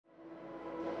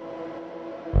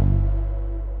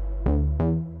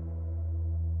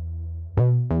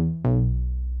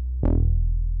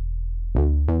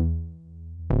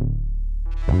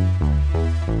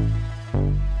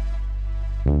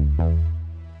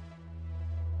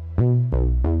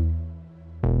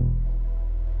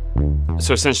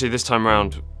So essentially this time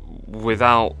around,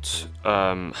 without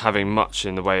having much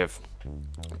in the way of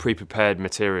pre-prepared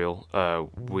material,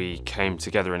 we came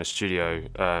together in a studio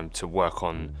to work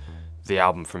on the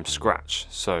album from scratch.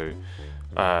 So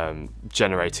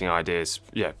generating ideas,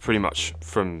 yeah, pretty much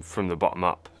from the bottom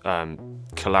up,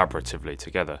 collaboratively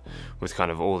together, with kind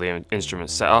of all the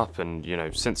instruments set up and, you know,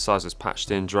 synthesizers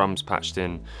patched in, drums patched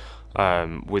in,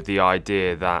 with the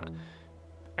idea that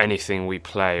anything we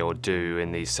play or do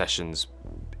in these sessions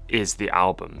is the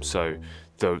album. So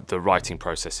the writing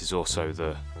process is also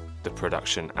the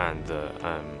production and the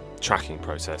tracking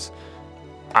process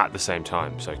at the same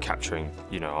time. So capturing,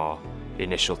 you know, our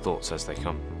initial thoughts as they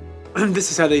come. This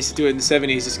is how they used to do it in the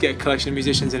 70s, just get a collection of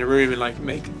musicians in a room and like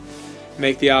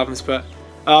make the albums. But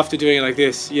after doing it like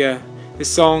this, yeah, the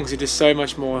songs are just so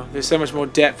much more, there's so much more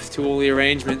depth to all the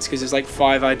arrangements, because there's like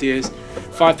 5 ideas,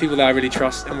 5 people that I really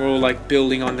trust, and we're all like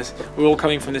building on this. We're all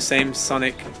coming from the same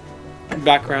sonic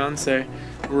background, so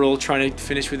we're all trying to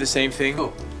finish with the same thing.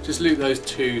 Cool. Just loop those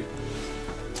 2.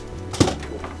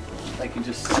 They can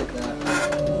just sit there.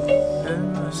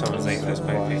 Someone's eating those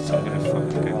pancakes, I'm gonna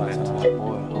fucking go mental.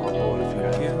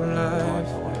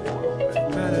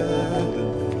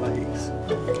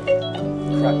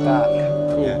 Crack back.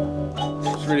 Cool. Yeah.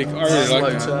 It's really cool. I really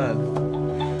like that. Turn.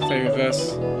 Favourite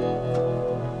verse.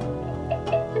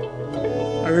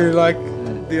 I really like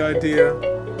the idea.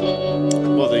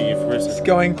 What that you've written? It's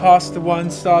going past the 1,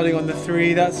 starting on the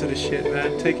 3, that sort of shit,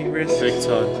 man. Taking risks. Big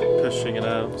time. Pushing it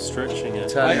out, stretching it.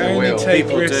 Turning I the only wheel. take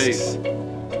People risks.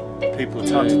 People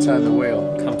Time to turn the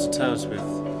wheel. come to terms with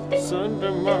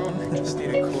Sunday morning. Just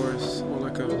need a chorus or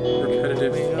like a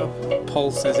repetitive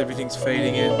pulse as everything's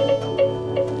fading in.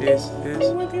 This.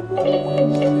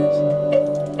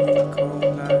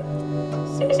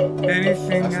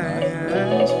 Anything I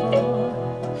ask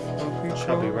for.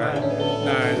 Chubby rat.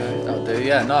 No. That'll do.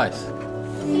 Yeah, nice.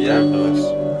 Yeah, nice.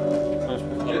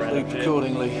 Loop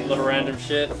accordingly. A lot of random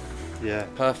shit. Yeah.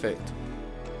 Perfect.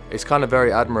 It's kind of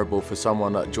very admirable for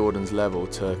someone at Jordan's level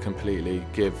to completely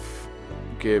give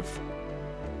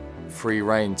free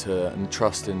rein to and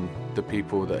trust in the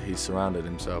people that he's surrounded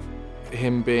himself.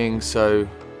 Him being so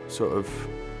sort of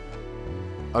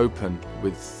open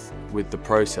with the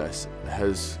process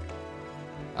has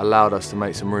allowed us to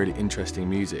make some really interesting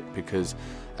music, because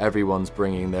everyone's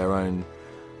bringing their own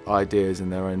ideas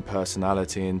and their own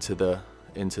personality into the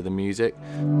music.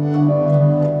 Or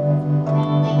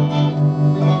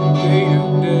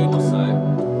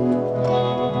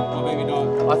maybe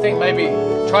not. I think maybe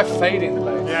try fading the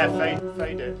bass. Yeah,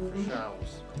 fade it for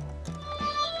showers.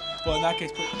 Well, in that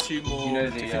case, put 2 more You know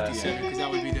to the, 57, because that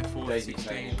would be the 4 Daisy 16.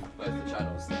 playing both the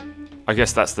channels. I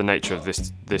guess that's the nature of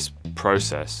this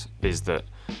process, is that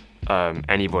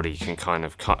anybody can kind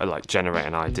of like generate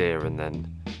an idea and then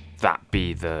that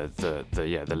be the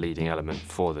leading element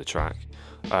for the track.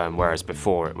 Whereas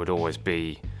before it would always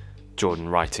be Jordan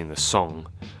writing the song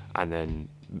and then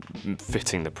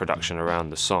fitting the production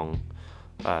around the song.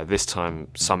 This time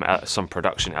some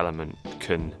production element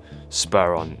can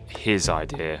spur on his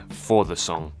idea for the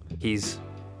song. He's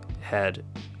had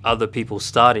other people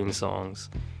starting songs.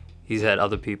 He's had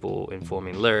other people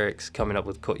informing lyrics, coming up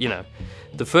with, you know,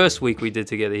 the first week we did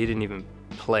together, he didn't even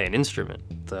play an instrument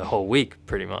the whole week,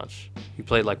 pretty much. He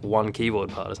played like 1 keyboard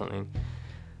part or something.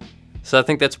 So I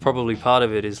think that's probably part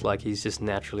of it, is like he's just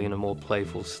naturally in a more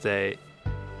playful state,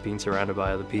 being surrounded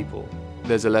by other people.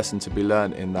 There's a lesson to be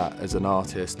learned in that as an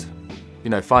artist. You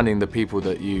know, finding the people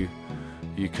that you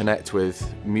connect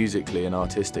with musically and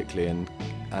artistically, and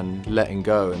letting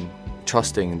go and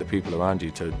trusting the people around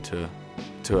you to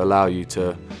allow you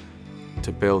to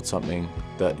build something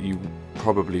that you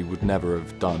probably would never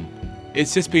have done.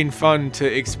 It's just been fun to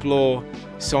explore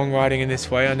songwriting in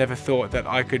this way. I never thought that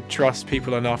I could trust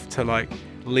people enough to like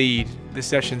lead the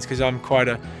sessions, because I'm quite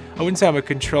I wouldn't say I'm a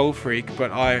control freak,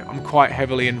 but I'm quite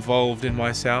heavily involved in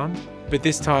my sound. But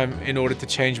this time, in order to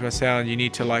change my sound, you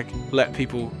need to like let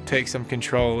people take some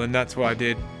control, and that's what I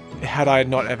did. Had I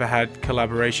not ever had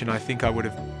collaboration, I think I would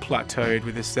have plateaued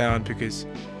with the sound, because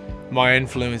my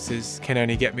influences can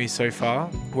only get me so far,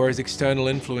 whereas external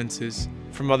influences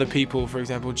from other people, for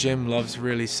example, Jim loves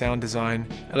really sound design,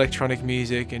 electronic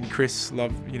music, and Chris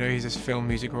he's a film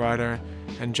music writer,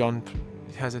 and John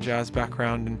has a jazz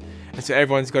background, and so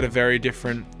everyone's got a very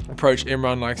different approach.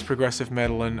 Imran likes progressive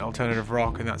metal and alternative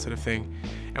rock and that sort of thing,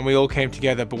 and we all came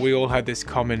together, but we all had this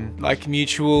common like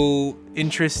mutual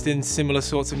interest in similar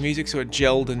sorts of music, so it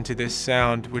gelled into this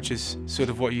sound, which is sort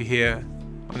of what you hear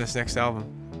on this next album.